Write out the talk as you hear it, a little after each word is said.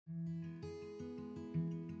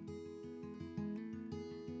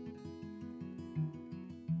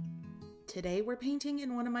Today we're painting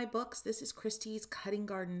in one of my books. This is Kristy's Cutting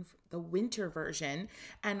Garden, the winter version,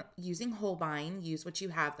 and using Holbein. Use what you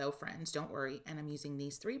have though, friends, don't worry. And I'm using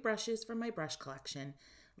these 3 brushes from my brush collection.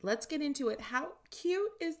 Let's get into it. How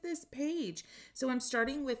cute is this page? So I'm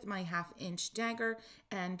starting with my 1/2-inch dagger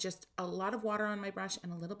and just a lot of water on my brush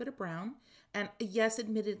and a little bit of brown. And yes,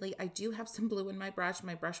 admittedly, I do have some blue in my brush.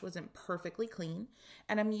 My brush wasn't perfectly clean.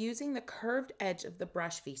 And I'm using the curved edge of the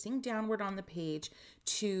brush facing downward on the page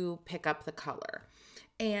to pick up the color.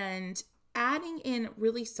 And adding in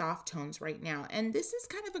really soft tones right now. And this is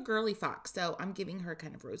kind of a girly fox, so I'm giving her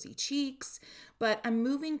kind of rosy cheeks, but I'm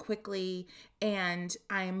moving quickly and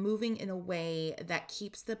I'm moving in a way that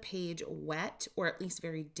keeps the page wet or at least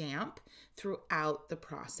very damp throughout the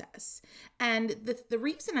process. And the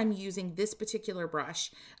reason I'm using this particular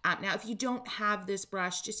brush, now if you don't have this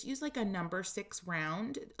brush, just use like a number 6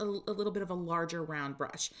 round, a little bit of a larger round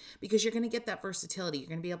brush, because you're going to get that versatility. You're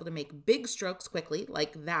going to be able to make big strokes quickly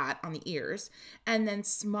like that on the ears, and then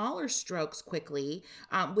smaller strokes quickly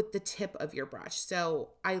with the tip of your brush.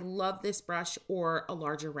 So I love this brush or a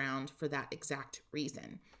larger round for that exact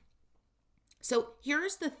reason. So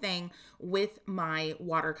here's the thing with my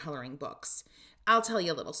watercoloring books. I'll tell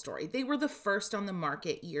you a little story. They were the first on the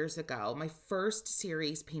market years ago. My first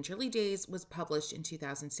series, Paint Your Early Days, was published in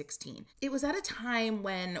 2016. It was at a time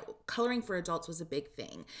when coloring for adults was a big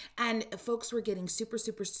thing, and folks were getting super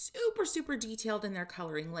detailed in their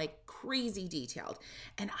coloring, like crazy detailed.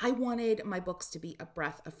 And I wanted my books to be a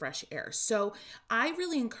breath of fresh air. So I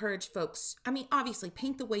really encourage folks, I mean, obviously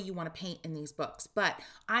paint the way you want to paint in these books, but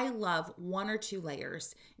I love 1 or 2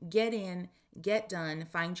 layers. Get in, get done,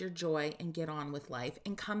 find your joy, and get on with life,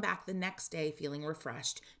 and come back the next day feeling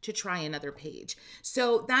refreshed to try another page.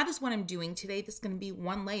 So that is what I'm doing today. This is going to be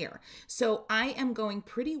 1 layer. So I am going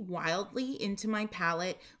pretty wildly into my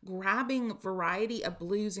palette, grabbing variety of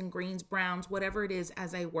blues and greens, browns, whatever it is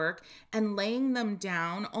as I work, and laying them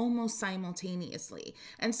down almost simultaneously.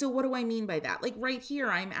 And so what do I mean by that? Like right here,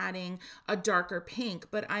 I'm adding a darker pink,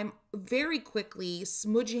 but I'm very quickly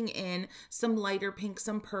smudging in some lighter pink,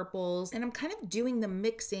 some purples, and I'm kind of doing the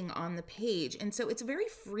mixing on the page. And so it's a very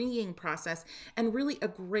freeing process and really a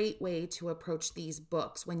great way to approach these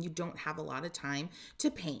books when you don't have a lot of time to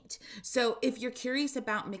paint. So if you're curious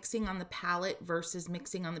about mixing on the palette versus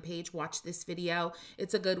mixing on the page, watch this video.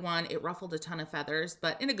 It's a good one. It ruffled a ton of feathers,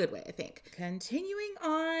 but in a good way, I think. Continuing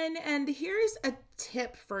on, and here's a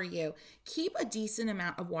tip for you. Keep a decent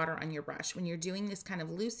amount of water on your brush when you're doing this kind of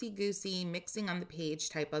loosey-goosey mixing on the page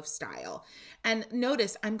type of style. And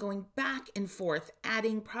notice I'm going back and forth,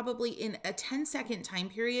 adding probably in a 10-second time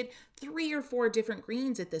period 3 or 4 different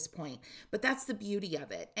greens at this point. But that's the beauty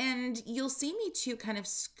of it. And you'll see me too kind of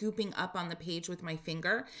scooping up on the page with my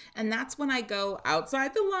finger. And that's when I go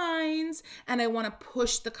outside the lines and I want to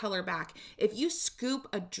push the color back. If you scoop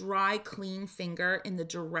a dry, clean finger in the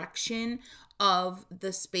direction of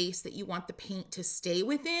the space that you want the paint to stay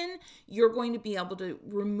within, you're going to be able to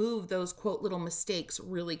remove those quote little mistakes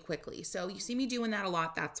really quickly. So you see me doing that a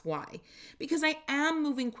lot, that's why. Because I am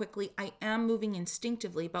moving quickly, I am moving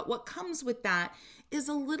instinctively, but what comes with that is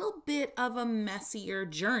a little bit of a messier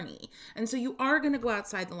journey. And so you are going to go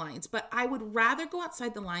outside the lines, but I would rather go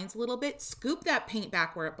outside the lines a little bit, scoop that paint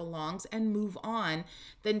back where it belongs and move on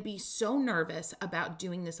than be so nervous about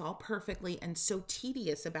doing this all perfectly and so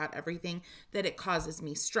tedious about everything that it causes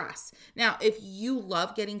me stress. Now, if you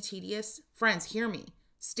love getting tedious, friends, hear me.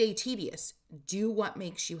 Stay tedious. Do what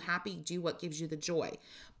makes you happy. Do what gives you the joy.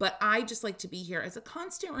 But I just like to be here as a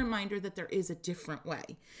constant reminder that there is a different way.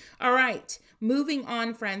 All right, moving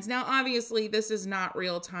on, friends. Now, obviously, this is not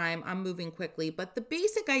real time. I'm moving quickly, but the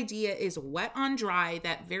basic idea is wet on dry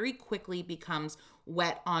that very quickly becomes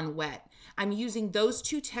wet on wet. I'm using those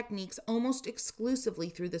 2 techniques almost exclusively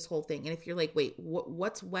through this whole thing. And if you're like, wait,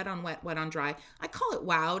 what's wet on wet, wet on dry? I call it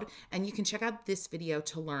wowed, and you can check out this video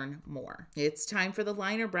to learn more. It's time for the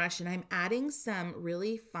liner brush, and I'm adding some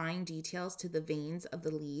really fine details to the veins of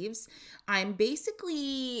the leaves. I'm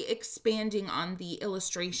basically expanding on the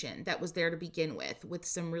illustration that was there to begin with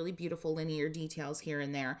some really beautiful linear details here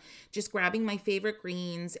and there. Just grabbing my favorite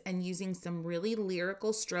greens and using some really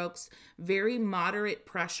lyrical strokes, very moderate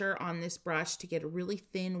pressure on this brush to get a really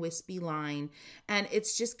thin, wispy line. And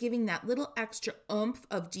it's just giving that little extra oomph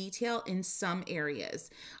of detail in some areas.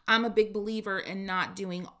 I'm a big believer in not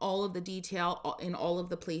doing all of the detail in all of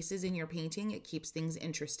the places in your painting. It keeps things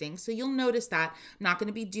interesting. So you'll notice that I'm not going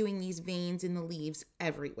to be doing these veins in the leaves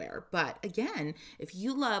everywhere. But again, if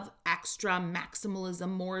you love extra maximalism,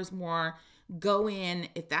 more is more, go in.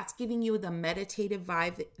 If that's giving you the meditative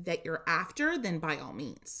vibe that you're after, then by all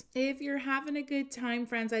means. If you're having a good time,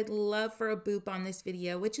 friends, I'd love for a boop on this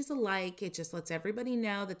video, which is a like. It just lets everybody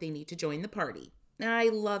know that they need to join the party. I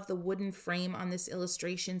love the wooden frame on this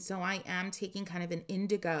illustration, so I am taking kind of an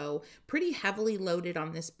indigo, pretty heavily loaded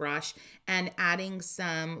on this brush, and adding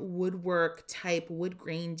some woodwork type wood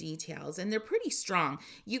grain details, and they're pretty strong.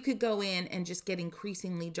 You could go in and just get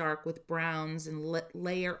increasingly dark with browns and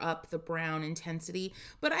layer up the brown intensity,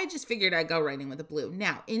 but I just figured I'd go right in with the blue.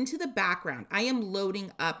 Now, into the background, I am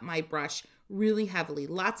loading up my brush really heavily,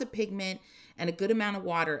 lots of pigment and a good amount of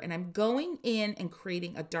water, and I'm going in and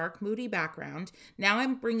creating a dark moody background. Now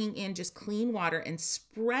I'm bringing in just clean water and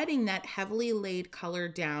spreading that heavily laid color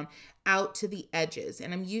down out to the edges,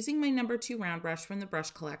 and I'm using my number 2 round brush from the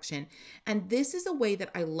brush collection. And this is a way that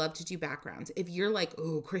I love to do backgrounds. If you're like,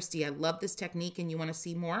 oh, Kristy, I love this technique and you want to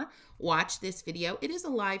see more, watch this video. It is a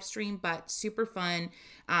live stream, but super fun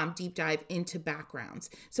deep dive into backgrounds.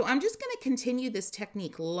 So I'm just going to continue this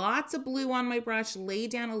technique. Lots of blue on my brush, lay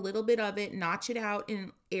down a little bit of it, notch it out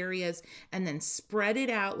in areas, and then spread it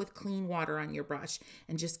out with clean water on your brush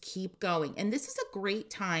and just keep going. And this is a great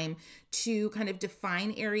time to kind of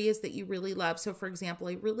define areas that you really love. So for example,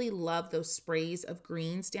 I really love those sprays of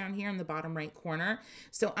greens down here in the bottom right corner.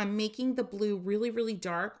 So I'm making the blue really, really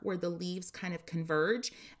dark where the leaves kind of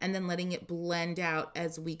converge, and then letting it blend out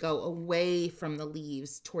as we go away from the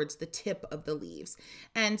leaves towards the tip of the leaves.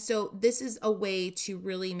 And so this is a way to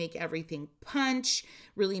really make everything punch,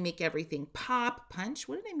 really make everything pop. Punch?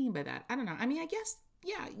 What did I mean by that? I don't know. I mean, I guess,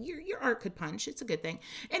 yeah, your art could punch. It's a good thing.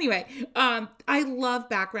 Anyway, I love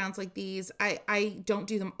backgrounds like these. I don't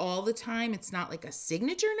do them all the time. It's not like a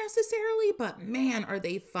signature necessarily, but man, are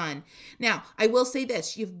they fun. Now, I will say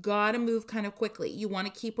this, you've got to move kind of quickly. You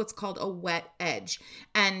want to keep what's called a wet edge.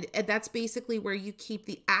 And that's basically where you keep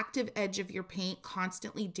the active edge of your paint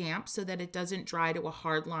constantly damp so that it doesn't dry to a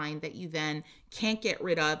hard line that you then can't get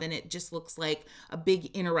rid of, and it just looks like a big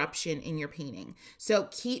interruption in your painting. So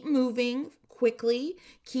keep moving quickly,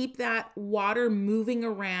 keep that water moving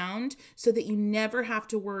around so that you never have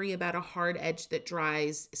to worry about a hard edge that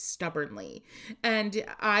dries stubbornly. And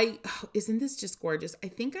isn't this just gorgeous? I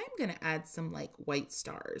think I'm going to add some like white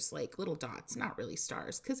stars, like little dots, not really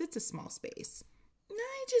stars, because it's a small space.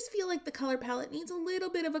 I just feel like the color palette needs a little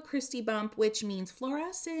bit of a Kristy bump, which means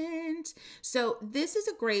fluorescent. So this is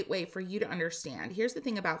a great way for you to understand. Here's the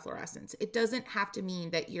thing about fluorescence. It doesn't have to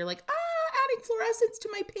mean that you're like, adding fluorescence to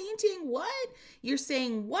my painting. What? You're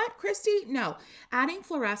saying what, Kristy? No, adding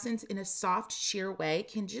fluorescence in a soft, sheer way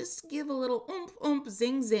can just give a little oomph, oomph,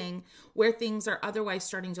 zing, zing, where things are otherwise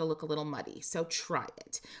starting to look a little muddy. So try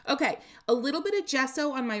it. Okay, a little bit of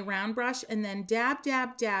gesso on my round brush, and then dab,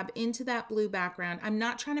 dab, dab into that blue background. I'm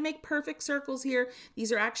not trying to make perfect circles here.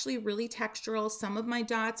 These are actually really textural. Some of my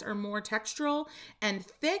dots are more textural and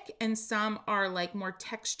thick, and some are like more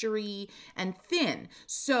textury and thin.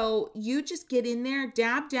 So you just get in there,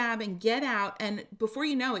 dab, dab, and get out. And before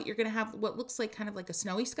you know it, you're going to have what looks like kind of like a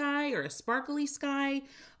snowy sky or a sparkly sky.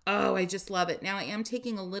 Oh, I just love it. Now I am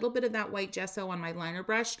taking a little bit of that white gesso on my liner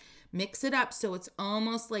brush, mix it up so it's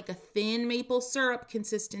almost like a thin maple syrup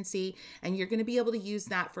consistency, and you're going to be able to use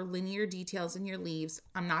that for linear details in your leaves.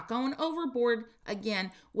 I'm not going overboard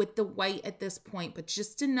again with the white at this point, but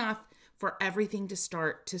just enough for everything to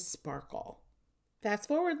start to sparkle. Fast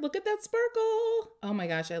forward, look at that sparkle. Oh my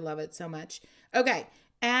gosh, I love it so much. Okay,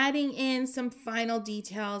 adding in some final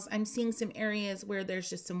details. I'm seeing some areas where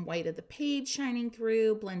there's just some white of the page shining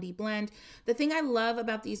through, blendy blend. The thing I love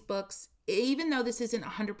about these books, even though this isn't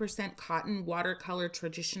 100% cotton watercolor,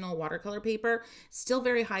 traditional watercolor paper, still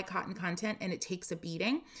very high cotton content, and it takes a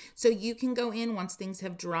beating. So you can go in once things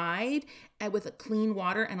have dried and with a clean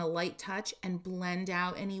water and a light touch and blend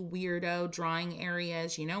out any weirdo drawing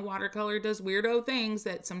areas. You know, watercolor does weirdo things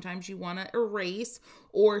that sometimes you want to erase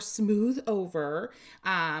or smooth over.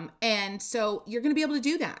 And so you're going to be able to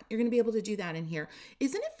do that. You're going to be able to do that in here.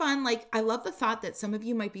 Isn't it fun? Like, I love the thought that some of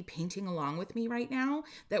you might be painting along with me right now,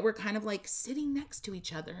 that we're kind of like sitting next to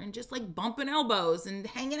each other and just like bumping elbows and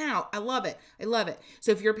hanging out. I love it. I love it.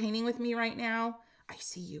 So if you're painting with me right now, I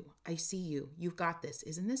see you. I see you. You've got this.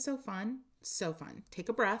 Isn't this so fun? So fun. Take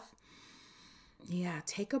a breath. Yeah,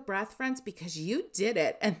 take a breath, friends, because you did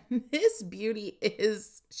it. And this beauty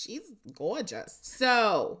she's gorgeous.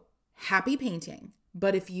 So happy painting.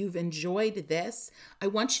 But if you've enjoyed this, I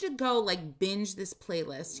want you to go like binge this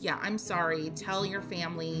playlist. Yeah, I'm sorry. Tell your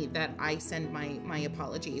family that I send my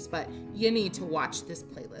apologies, but you need to watch this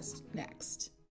playlist next.